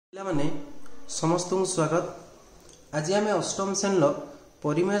पिलामाने समस्त को स्वागत। आज आम अष्टम श्रेणी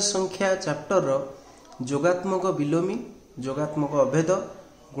परिमेय संख्या चैप्टर जोगात्मक विलोमी, जोगात्मक अभेद,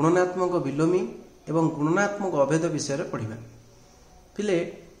 गुणनात्मक विलोमी एवं गुणनात्मक अभेद विषय पढ़ा। पिले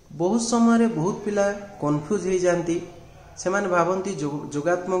बहुत समय बहुत पिला कन्फ्यूज हो जाती, से भावती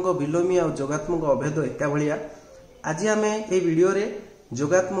जोगात्मक विलोमी और जोगात्मक अभेद एका भाया। आज आम ये वीडियो रे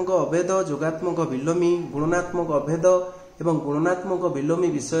जोगात्मक अभेद, जोगात्मक विलोमी, गुणनात्मक अभेद एवं गुणनात्मक विलोमी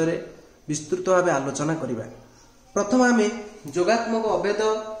विषय रे विस्तृत भाव आलोचना करिबा। प्रथम आमे जोगात्मक अभेद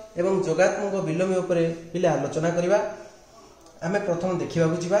एवं जोगात्मक विलोमी उपरे पिले आलोचना करिबा। आमे प्रथम देखिबा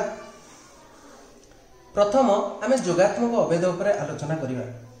बुझिबा। प्रथम आमे जोगात्मक अभेद उपरे आलोचना करिबा।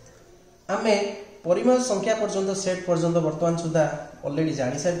 आमे परिमेय संख्या पर्यंत सेट पर्यंत वर्तमान सुधा ऑलरेडी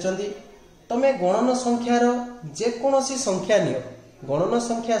जानि सारिचंदी। तमे गणन संख्यार जे कोनोसी संख्या नियो, गणन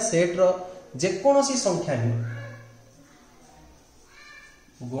संख्या सेट रो जे कोनोसी संख्या नियो,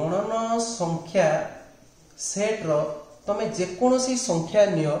 गणन संख्या सेट रो तमे जेकोसी संख्या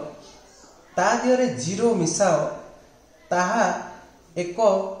नियो ता दियरे जीरो मिसाओ, ताहा एक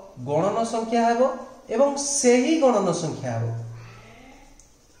गणन संख्या हेबो एवं सेही गणन संख्या हेबो,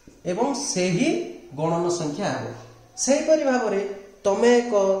 एवं सेही गणन संख्या हेबो। सेही परि भाबरे तमे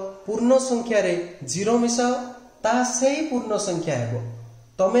एक पूर्ण संख्या रे जीरो मिसाओ, ताहा सेही पूर्ण संख्या हेबो।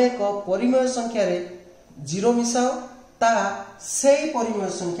 तमे एक परिमेय संख्या रे जीरो मिसाओ, ता सेही परिमेय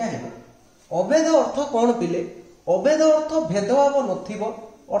संख्या हेबो। अभेद अर्थ कौन पिले? अभेद अर्थ भेदभाव नथिबो,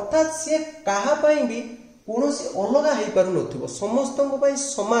 अर्थात से काहा पई भी कोनोसी अलगा हेई पारु नथिबो, समस्तन पई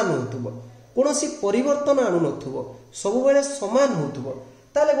समान होतुबो, कोनोसी परिवर्तन आनु नथिबो, सब बेले समान होतुबो।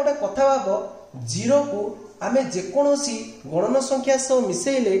 ताले गोटे कथा भाबो, जीरो को आमे जे कोनोसी गणन संख्या सह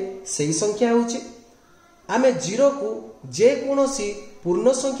मिसेइले सेही संख्या होउची, आमे जीरो को जे कोनोसी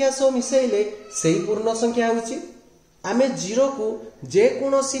पूर्ण संख्या सह मिसेइले सेही पूर्ण संख्या होउची, आमे जीरो को जे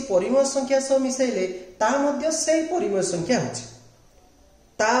कोनोसी परिमेय संख्या सह मिसेइले ता मध्य सेही परिमेय संख्या होची।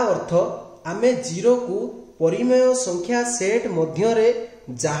 ता अर्थ आमे जीरो को परिमेय संख्या सेट मध्य रे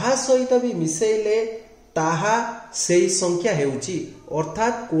जहा सहित भी मिसेइले ताहा सेही संख्या हेउची,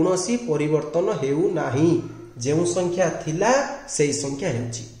 अर्थात कोनोसी परिवर्तन हेउ नाही, जेउ संख्या थिला सेही संख्या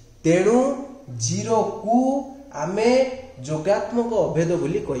हेउची। तेणु जीरो को आमे जोगात्मक अभेद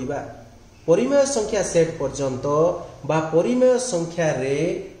बोली कहिबा। परिमेय संख्या सेट पर्यंत बा परिमेय संख्या रे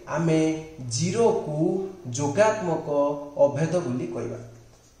आमे जीरो को जोगात्मक अभेद बोली कहिबा।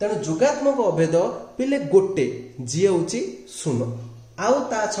 तेणु जोगात्मक अभेद पिले गोटे जी होची शून्य, आउ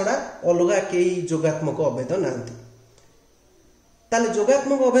ता छड़ा अलगा केई जोगात्मक अभेद नांती। ताले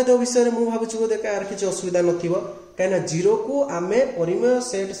जोगात्मक अभेद विषय रे मु भाबुची बोधे कार किछ असुविधा नथिबो, कायना जीरो को आमे परिमेय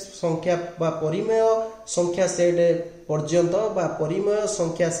सेट संख्या बा परिमेय संख्या सेट पर्यंत बा परिमेय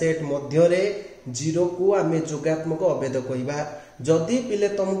संख्या सेट मध्य रे जीरो को आमे जोगात्मक अभेद कहिबा। जदि पिले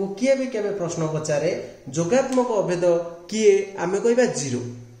तुमको किए भी केबे प्रश्न पचारे जोगात्मक अभेद किए, आमे कहिबा जीरो।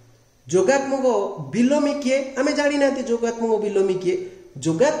 जोगात्मक विलोमी किए, आमे जानि नाती जोगात्मक विलोमी किए।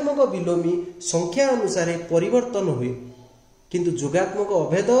 जोगात्मक विलोमी संख्या अनुसार परिवर्तन हुए, किंतु जोगात्मक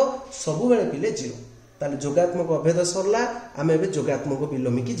अभेद सबु बेले पिले जीरो। ताले जोगात्मक अभेद सरला, आमे बे जोगात्मक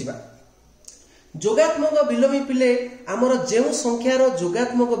विलोमी की जिबा। जोगात्मक विलोमी पिले आमर जेउ संख्यार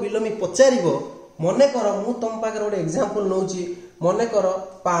जोगात्मक विलोमी पचारिबो, मने कर मु तम पाखरे गोटे एग्जांपल नउची, मने कर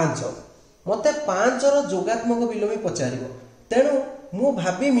 5, मते 5 रो जोगात्मक विलोमी पचारिबो। तेनु मु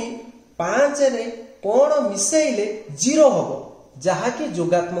भाबिमी 5 रे कोन मिसेइले जीरो हबो, जहा कि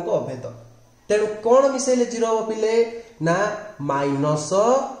जोगात्मक अभेद। तेनु कोन मिसेइले जीरो हबो पिले ना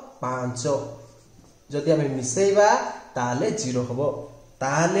 -5। जदि आमे मिसेइबा ताले जीरो हबो,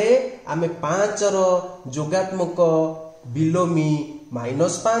 ताले आमे 5 रो जोगात्मक विलोमी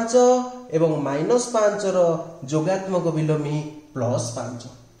 -5 एवं -5 रो जोगात्मक विलोमी +5।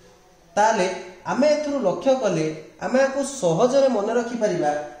 ताले आमे एथुरु लक्ष्य कले आमे को सहजरे मन रखि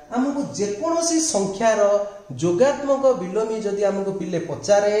परिबा। हमको जेकोसी संख्यार जोगात्मक विलोमी जदि हमको पिले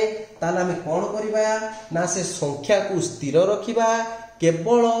पचारे, ताले आमे कोन करिबा ना से संख्या को स्थिर रखिबा,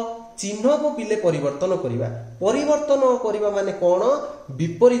 केवल चिन्ह को पिले परिवर्तन करिबा। परिवर्तन करिबा माने कोन?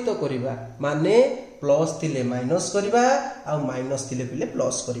 विपरीत करिबा, माने प्लस थिले माइनस करिबा आ माइनस थिले पिले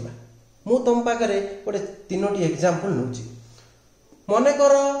प्लस करिबा। मु तम पाखरे गोटे 3टी एग्जांपल नउची। मने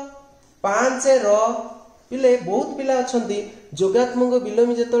कर 5 रो पिले बहुत पिला अछंती जोगात्मक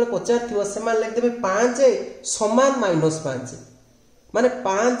विलोमी जेतले पचारथिबो सेमान लिख देबे 5 समान -5, माने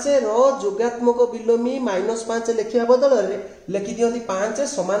 5 रो जोगात्मक विलोमी -5 लिखिया बदल रे लिखि दियंती 5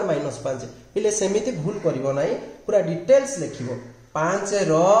 समान -5। पिले सेमिति भूल करिवो नाही, पूरा डिटेल्स लिखिवो। 5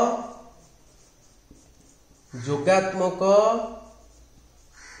 रो जोगात्मक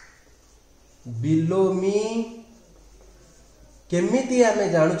विलोमी केमिति आमे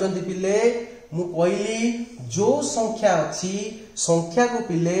जानुचंती पिले मु कहली जो संख्या अच्छी संख्या को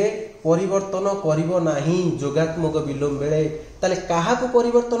पिले परिवर्तन करिवो नाही जोगात्मक विलोम बेले ताले काहा को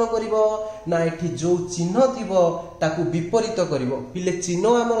परिवर्तन करिवो ना एठी जो चिन्ह थिबो ताकू विपरीत करिवो पिले चिन्ह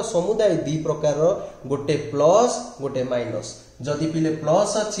हमर समुदाय दी प्रकार गोटे प्लस गोटे माइनस जदि पिले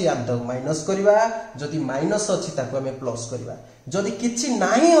प्लस अछि हम ताकू माइनस करिवा जदि माइनस अछि ताकू हमें प्लस करिवा जदि किछि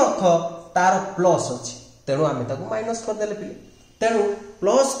नाही अर्थ तार प्लस अछि तेनु हमें ताकू माइनस कर देले पिले तेनु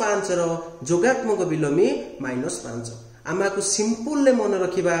 +5 रो जोगात्मक विलोमी -5 आमा को सिंपल ले मन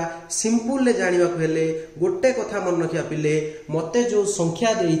रखिबा सिंपल ले जानिबा हेले गोटे कथा मन रखिया पिले मते जो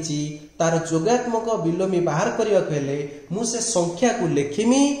संख्या देइची तार जोगात्मक विलोमी बाहर करिया हेले मु से संख्या को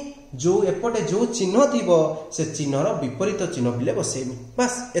लेखिमी जो एपटे जो चिन्ह थिबो से चिन्ह रो विपरीत चिन्ह पिले बसेमी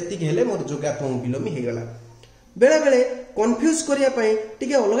बस एति हेले मोर जोगात्मक विलोमी हे गला बेले बेले कंफ्यूज करिया पई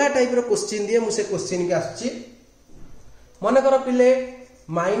टिके अलगा टाइप रो क्वेश्चन दिए मु से क्वेश्चन के आछि मन कर पिले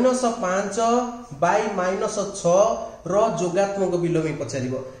 -5 बाय -6 रो जोगात्मक विलोमी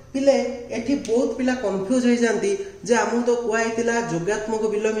पचारिबो पिले एठी बहुत पिला कंफ्यूज हो जानती जे हमु तो कुआ हेतिला जोगात्मक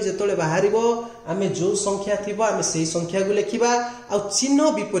विलोमी जेतोले बाहरिबो आमे जो संख्या थिबो आमे सेही संख्या को लेखिबा आ चिन्ह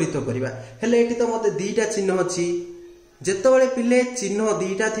विपरीत करिबा हेले एठी तो मते दीटा चिन्ह अछि जेतोले पिले चिन्ह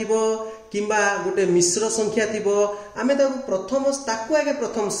दीटा थिबो किंबा गोटे मिश्र संख्या थिबो आमे ताकू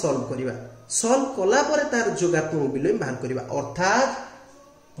प्रथम सॉल्व करिबा सॉल्व कला परे तार जोगात्मक विलोमी बाहर करिबा अर्थात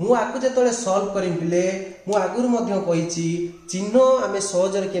मु आकु जेतोले सॉल्व करिम पिले मु आगुर मध्य कहिछि चिन्ह आमे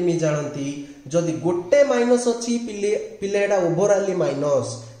सहजरे केमि जानंती जदि गोटे माइनस अछि पिले एडा ओवरऑली माइनस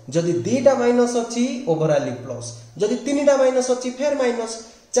जदि दीटा माइनस अछि ओवरऑली प्लस जदि तीनटा माइनस अछि फेर माइनस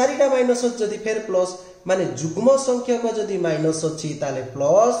चारिटा माइनस अछि जदि फेर प्लस माने जुग्म संख्यक जदि माइनस अछि ताले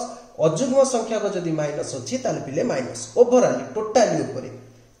प्लस अजुग्म संख्यक जदि माइनस अछि ताले पिले माइनस ओवरऑली टोटली ऊपर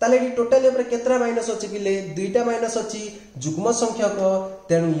ताले डी टोटली ऊपर केतरा माइनस अछि पिले दुईटा माइनस अछि जुग्म संख्यक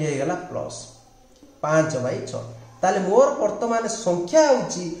तेनु ये गला प्लस 5/6 ताले मोर वर्तमान संख्या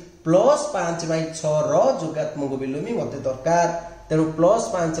होची +5/6 रो जोगात्मक विलोमी मते दरकार तेनु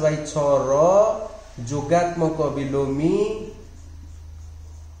 +5/6 रो जोगात्मक विलोमी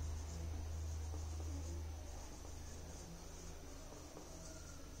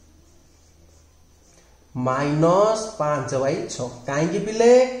 -5/6 काहेकि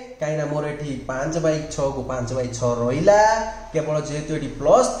पिले काइना मोर एठी 5/6 को 5/6 रहिला केवल जेहेतु एठी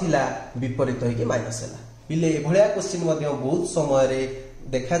प्लस थिला विपरीत होई के माइनस हैला पिले एभलिया क्वेश्चन मध्ये बहुत समय रे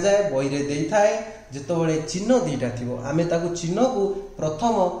देखा जाए बही रे देई थाए जेतो बळे चिन्ह दीटा थिबो आमे ताकू चिन्ह को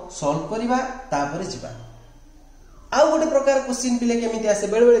प्रथम सॉल्व करिबा तापर जिबा आ गोटे प्रकार क्वेश्चन पिले केमिति आसे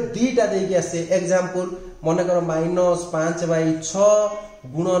बेले बेले दीटा देई के आसे एग्जांपल मने करो -5/6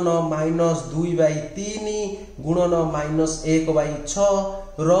 गुणन -2/3 गुणन -1/6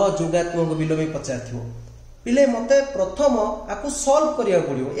 रो जोगात्मक विलोमी पचारथिबो पिले मते प्रथम आकु सॉल्व करिया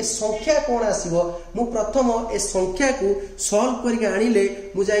पड़िबो ए संख्या कोन आसीबो मु प्रथम ए संख्या को सॉल्व करिके आनिले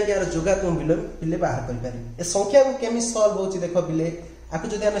मु जाई के यार जोगात्मक विलोमी पिले बाहर करि पारि ए संख्या को केमि सॉल्व होची देखो पिले आकु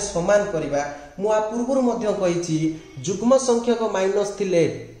जदि हमें समान करिबा मु आ पूर्वरु मध्य कहिछि जुग्म संख्यक माइनस थिले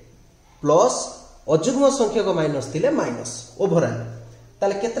प्लस अजुग्म संख्यक माइनस थिले माइनस ओवरऑल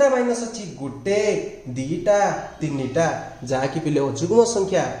ताले केतरा माइनस अछि गुटे दीटा तीनटा जाकी पिले अजुग्म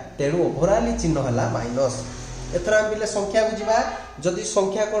संख्या तेणु ओवरऑल चिन्ह हला माइनस एथरा हम पिले संख्या बुझिबा जदि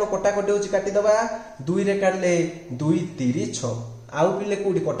संख्या कोन कटाकटी होची काटी दबा 2 रे काटले 2 3 6 आउ पिले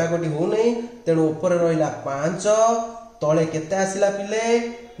कोडी कटाकटी हो नै तेणु ऊपर रहिला 5 तळे केते आसिला पिले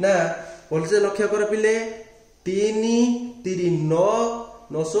ना बोलसे लक्ष्य कर पिले 3 3 9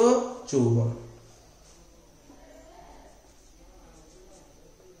 954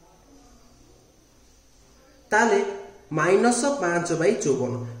 ताले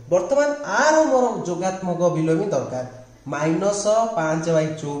 -5/54 वर्तमान आर मोर जोगात्मक विलोमी दरकार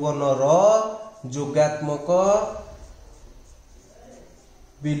 -5/54 रो जोगात्मक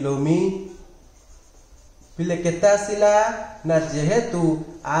विलोमी पिले केता आसिला ना जेहेतु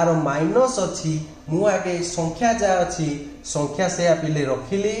आर माइनस अछि मु आगे संख्या जा अछि संख्या से पिले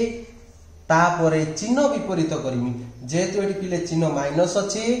रखिली तापरे चिन्ह विपरीत करमी जेहेतु एटी पिले चिन्ह माइनस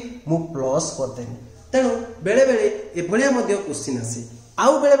अछि मु प्लस करदेनी तेणु बेले बेले एभलिया मध्य क्वेश्चन आसे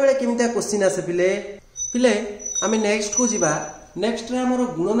आउ बेले बेले केमिता क्वेश्चन आसे पिले पिले आमे नेक्स्ट को जिबा नेक्स्ट रे हमर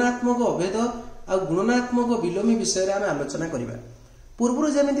गुणनात्मक अभेद आ गुणनात्मक विलोमी विषय रे आमे आलोचना करिबा पूर्वरु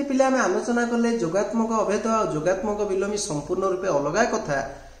जेमिति पिले आमे आलोचना करले जोगात्मक अभेद आ जोगात्मक विलोमी संपूर्ण रूपे अलगा कथा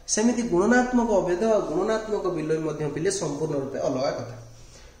सेमिति गुणनात्मक अभेद आ गुणनात्मक विलोमी मध्य पिले संपूर्ण रूपे अलगा कथा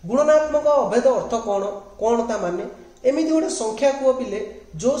गुणनात्मक अभेद अर्थ कोन कोन ता माने एमिति गोटे संख्या को पिले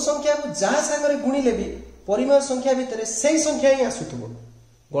जो संख्या को जहा सागरे गुणिले भी परिमाण संख्या भितर सेही संख्या ही आसुथबो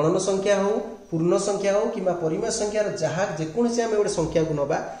गणन संख्या हो पूर्ण संख्या हो कि परिमेय संख्यार जहाँ जेकोसी आम गोटे संख्या को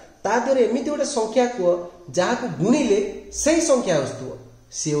नवा ता देहरे एमती गोटे संख्या को जहाँ को गुणिले से संख्या आसुव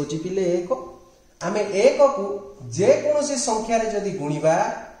सी हूँ पिले 1 आम 1 को जेकोसी संख्यार जदि गुणिबा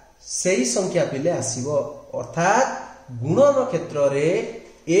से संख्या पिले आसीबो अर्थात गुणन क्षेत्र में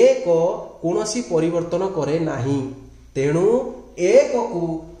 1 कौनसी परिवर्तन करे नाही तेणु 1 को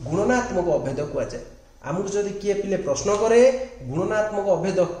गुणनात्मक अभेद कहुए आमको जदि किए पिले प्रश्न करे गुणनात्मक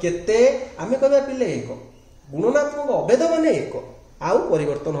अभेद केते आमे कहबा पिले 1 गुणनात्मक अभेद माने 1 आउ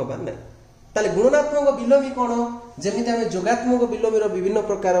परिवर्तन होबार नै ताले गुणनात्मक विलोमी कोन जेमिति आमे जोगात्मक विलोमीर विभिन्न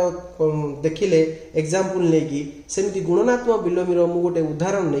प्रकार देखिले एग्जांपल लेकी सेमिति गुणनात्मक विलोमीर मु गोटे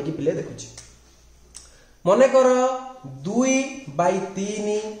उदाहरण लेकी पिले देखुची मने कर 2/3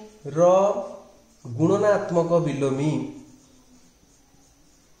 रो गुणनात्मक विलोमी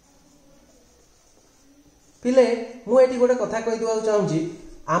पिले मु एटी गोटे कथा कहि दिवा चाहूची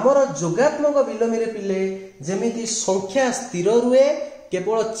आमर जोगात्मक विलोमी रे पिले जेमिति संख्या स्थिर रुए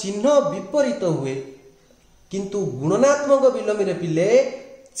केवल चिन्ह विपरीत हुए किंतु गुणनात्मक विलोमी रे पिले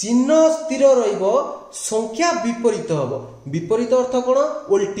चिन्ह स्थिर रहिबो संख्या विपरीत हबो विपरीत अर्थ कोन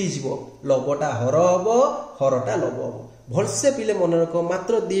उल्टी जीवो लबटा हर हबो हरटा लब हबो भलसे पिले मन रख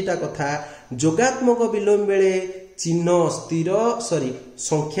मात्र दीटा कथा जोगात्मक विलोम बेले चिन्ह स्थिर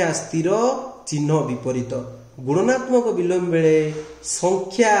संख्या स्थिर चिन्ह विपरीत गुणनात्मक विलोम बेले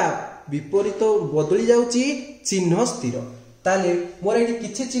संख्या विपरीत बदली जाउची चिन्ह स्थिर ताले मोर एटी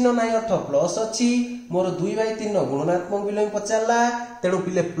किछि चिन्ह नाही अर्थ प्लस अछि मोर 2/3 गुणनात्मक विलोम पचारला तेणु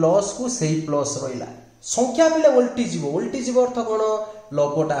पिले प्लस को सेही प्लस रहिला संख्या पिले उल्टी जीवो अर्थ कोन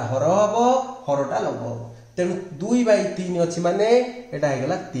लबटा हर हबो हरटा लब हबो तेणु 2/3 अछि माने एटा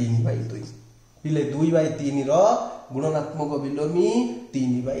हेगला 3/2 पिले 2/3 रो गुणनात्मक विलोमी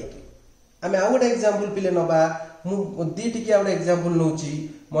 3/2 आमे आ गोटे एग्जांपल पिले नबा मु दीटी के गोटे एग्जांपल नउची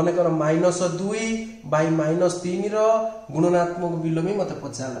मने कर -2/-3 रो गुणनात्मक विलोमी मते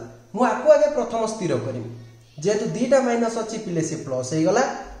पचाला मु आको आगे प्रथम स्थिर करिम जेतु दीटा माइनस अछि पिले से प्लस हे गला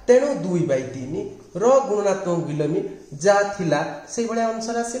तेणु 2/3 रो गुणनात्मक विलोमी जा थिला से भले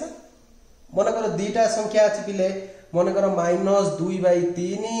आंसर आसीला मने कर दीटा संख्या अछि पिले मने कर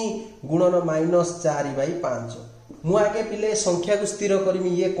 -2/3 गुणन -4/5 मु आगे पिले संख्या को स्थिर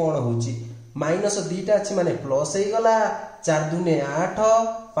करिमी ये कोन होची माइनस दीटा अछि माने प्लस हे गला 4 दूने 8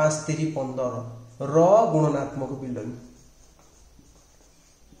 5 3 15 रो गुणनात्मक विलोमी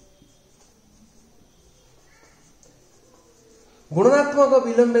गुणनात्मक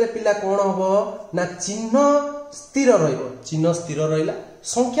विलोम बेले पिला कोन हबो ना चिन्ह स्थिर रहिबो चिन्ह स्थिर रहिला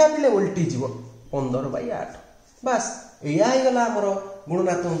संख्या पिले उल्टी जीवो 15/8 बस एया हे गला हमर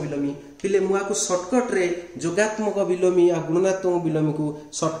गुणनात्मक विलोमी पिले मुआ को शॉर्टकट रे जोगात्मक विलोमी आ गुणनात्मक विलोमी को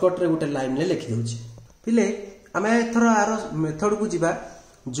शॉर्टकट रे गोटे लाइन रे लिखि दोछि पिले आमे एथरो आरो मेथड को जिबा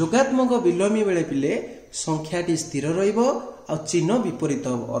जोगात्मक विलोमी बेले पिले संख्याटी स्थिर रहिबो आ चिन्ह विपरीत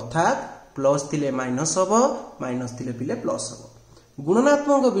हबो अर्थात प्लस थिले माइनस हबो माइनस थिले पिले प्लस हबो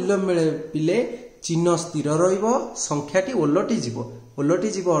गुणनात्मक विलोम बेले पिले चिन्ह स्थिर रहिबो संख्याटी उलटी जीवो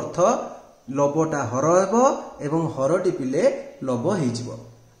अर्थ लबटा हर हेबो एवं हरटी पिले लब हे जीवो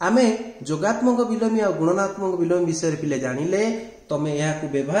आमे जोगात्मक विलोमी और गुणनात्मक विलोमी विषय पिले जानिले तमे यहा को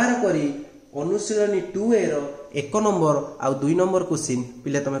व्यवहार करी अनुशीलनी 2A रो 1 नंबर आ 2 नंबर क्वेश्चन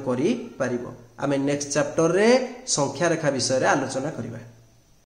पिले तमे करी पारिबो आमे नेक्स्ट चैप्टर रे संख्या रेखा विषय रे आलोचना करिबा।